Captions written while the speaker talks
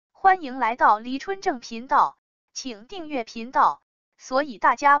欢迎来到黎春正频道，请订阅频道，所以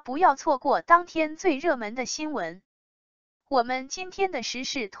大家不要错过当天最热门的新闻。我们今天的时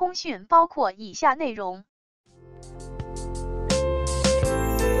事通讯包括以下内容：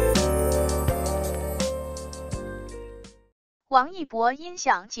王一博因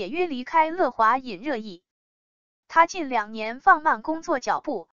想解约离开乐华引热议。他近2年放慢工作脚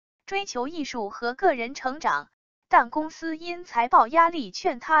步，追求艺术和个人成长，但公司因财报压力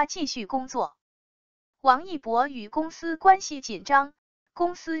劝他继续工作。王一博与公司关系紧张，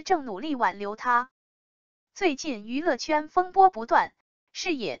公司正努力挽留他。最近娱乐圈风波不断，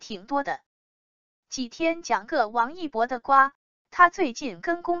事也挺多的。几天讲个王一博的瓜，他最近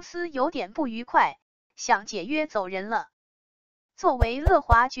跟公司有点不愉快，想解约走人了。作为乐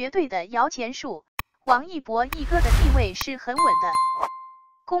华绝对的摇钱树，王一博一哥的地位是很稳的。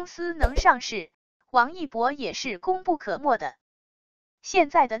公司能上市，王一博也是功不可没的。现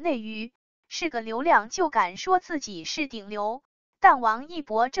在的内娱是个流量就敢说自己是顶流，但王一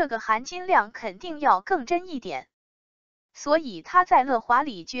博这个含金量肯定要更真一点，所以他在乐华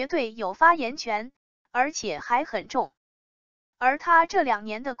里绝对有发言权，而且还很重。而他这2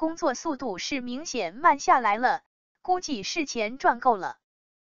年的工作速度是明显慢下来了，估计是钱赚够了。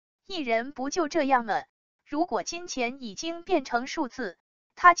艺人不就这样了？如果金钱已经变成数字，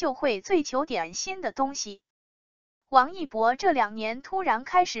他就会追求点新的东西。王一博这2年突然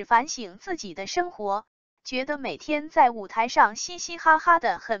开始反省自己的生活，觉得每天在舞台上嘻嘻哈哈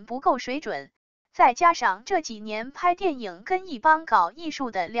的很不够水准，再加上这几年拍电影跟一帮搞艺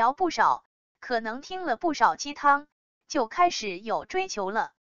术的聊不少，可能听了不少鸡汤，就开始有追求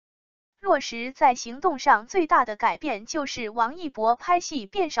了。落实在行动上最大的改变就是王一博拍戏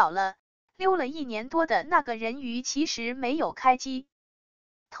变少了，溜了1年多的那个人鱼其实没有开机。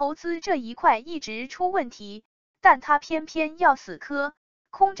投资这一块一直出问题，但他偏偏要死磕，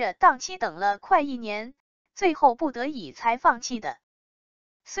空着档期等了快1年，最后不得已才放弃的。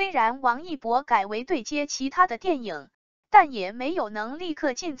虽然王一博改为对接其他的电影，但也没有能立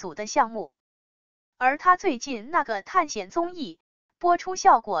刻进组的项目。而他最近那个探险综艺播出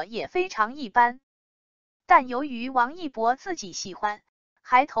效果也非常一般，但由于王一博自己喜欢，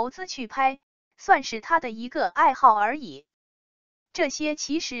还投资去拍，算是他的一个爱好而已。这些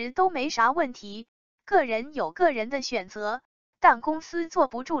其实都没啥问题，个人有个人的选择，但公司坐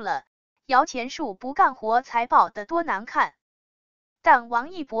不住了，摇钱树不干活财报得多难看。但王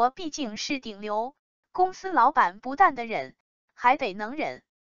一博毕竟是顶流，公司老板不但得忍，还得能忍。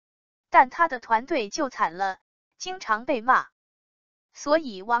但他的团队就惨了，经常被骂。所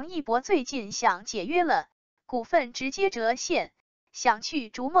以王一博最近想解约了，股份直接折现，想去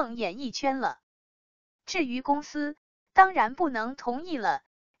逐梦演艺圈了。至于公司，当然不能同意了，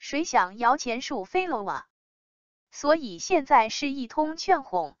谁想摇钱树飞了啊？所以现在是一通劝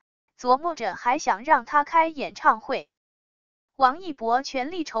哄，琢磨着还想让他开演唱会。王一博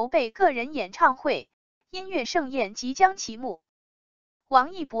全力筹备个人演唱会，音乐盛宴即将启幕。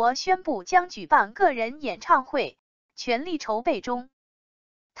王一博宣布将举办个人演唱会，全力筹备中。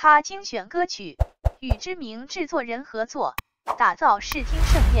他精选歌曲，与知名制作人合作，打造视听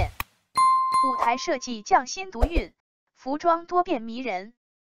盛宴。舞台设计匠心独运，服装多变迷人，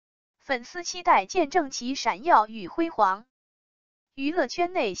粉丝期待见证其闪耀与辉煌。娱乐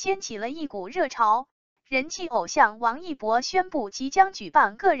圈内掀起了一股热潮，人气偶像王一博宣布即将举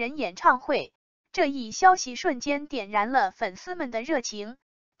办个人演唱会，这一消息瞬间点燃了粉丝们的热情，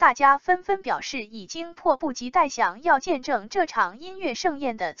大家纷纷表示已经迫不及待想要见证这场音乐盛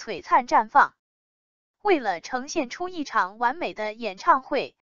宴的璀璨绽放。为了呈现出一场完美的演唱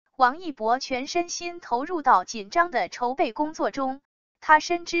会，王一博全身心投入到紧张的筹备工作中，他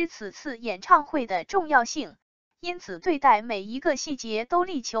深知此次演唱会的重要性，因此对待每一个细节都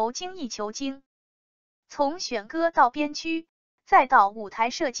力求精益求精。从选歌到编曲，再到舞台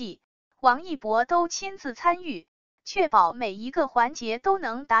设计，王一博都亲自参与，确保每一个环节都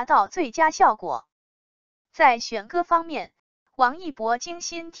能达到最佳效果。在选歌方面，王一博精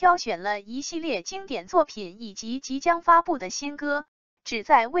心挑选了一系列经典作品以及即将发布的新歌，旨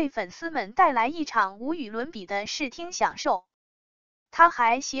在为粉丝们带来一场无与伦比的视听享受。他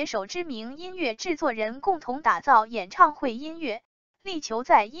还携手知名音乐制作人共同打造演唱会音乐，力求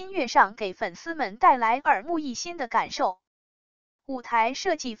在音乐上给粉丝们带来耳目一新的感受。舞台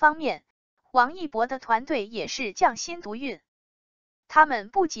设计方面，王一博的团队也是匠心独运，他们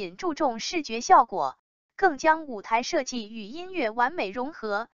不仅注重视觉效果，更将舞台设计与音乐完美融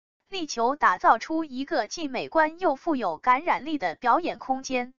合，力求打造出一个既美观又富有感染力的表演空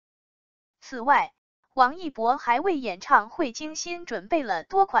间。此外，王一博还为演唱会精心准备了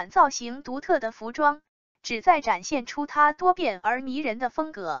多款造型独特的服装，旨在展现出他多变而迷人的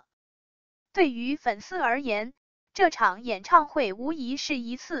风格。对于粉丝而言，这场演唱会无疑是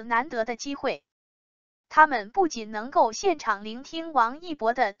一次难得的机会。他们不仅能够现场聆听王一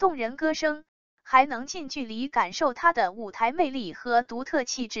博的动人歌声，还能近距离感受他的舞台魅力和独特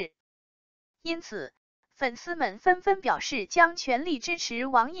气质。因此，粉丝们纷纷表示将全力支持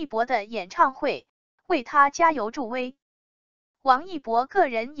王一博的演唱会，为他加油助威。王一博个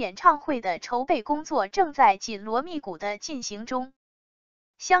人演唱会的筹备工作正在紧锣密鼓的进行中，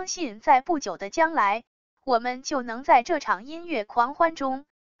相信在不久的将来，我们就能在这场音乐狂欢中，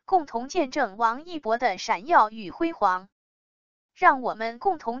共同见证王一博的闪耀与辉煌。让我们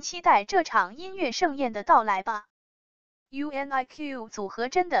共同期待这场音乐盛宴的到来吧。ENG 组合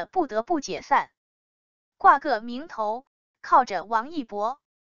真的不得不解散，挂个名头，靠着王一博。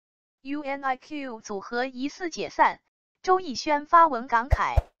ENG 组合疑似解散，周艺轩发文感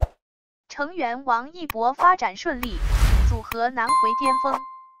慨，成员王一博发展顺利，组合难回巅峰。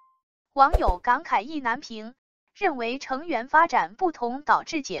网友感慨意难平，认为成员发展不同导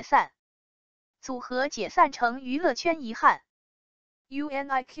致解散，组合解散成娱乐圈遗憾。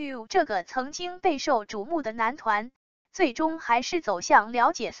ENG 这个曾经备受瞩目的男团，最终还是走向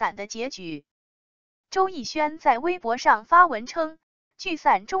了解散的结局。周艺轩在微博上发文称，聚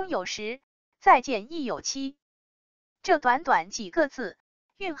散终有时，再见亦有期。这短短几个字，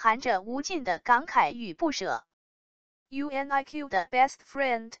蕴含着无尽的感慨与不舍。ENG 的 Best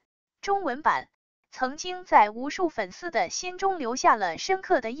Friend 中文版曾经在无数粉丝的心中留下了深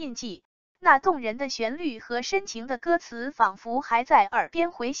刻的印记，那动人的旋律和深情的歌词仿佛还在耳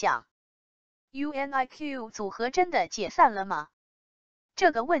边回响。ENG 组合真的解散了吗？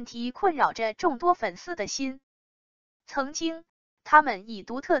这个问题困扰着众多粉丝的心。曾经，他们以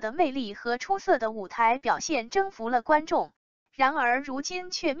独特的魅力和出色的舞台表现征服了观众，然而如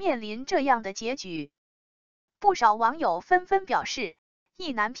今却面临这样的结局。不少网友纷纷表示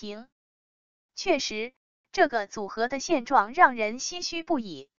意难平。确实，这个组合的现状让人唏嘘不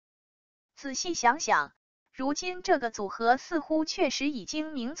已。仔细想想，如今这个组合似乎确实已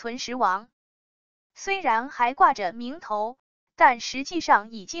经名存实亡。虽然还挂着名头，但实际上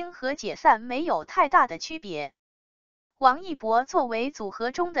已经和解散没有太大的区别。王一博作为组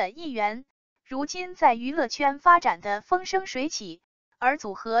合中的一员，如今在娱乐圈发展的风生水起，而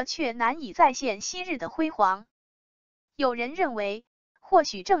组合却难以再现昔日的辉煌。有人认为，或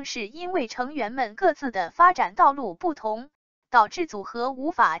许正是因为成员们各自的发展道路不同，导致组合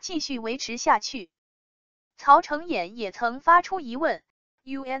无法继续维持下去。曹承衍也曾发出疑问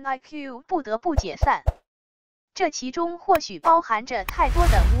，ENG 不得不解散，这其中或许包含着太多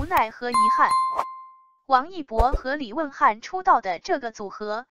的无奈和遗憾。王一博和李汶翰出道的这个组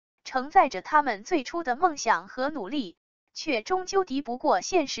合，承载着他们最初的梦想和努力，却终究敌不过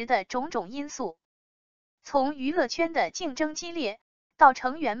现实的种种因素。从娱乐圈的竞争激烈，到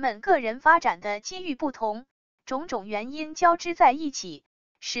成员们个人发展的机遇不同，种种原因交织在一起，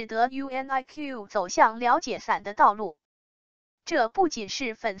使得 ENG 走向了解散的道路。这不仅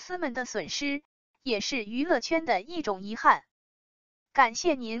是粉丝们的损失，也是娱乐圈的一种遗憾。感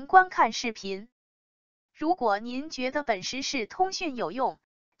谢您观看视频。如果您觉得本时事通讯有用，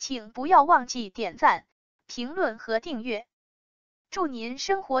请不要忘记点赞、评论和订阅。祝您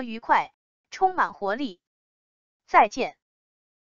生活愉快，充满活力。再见。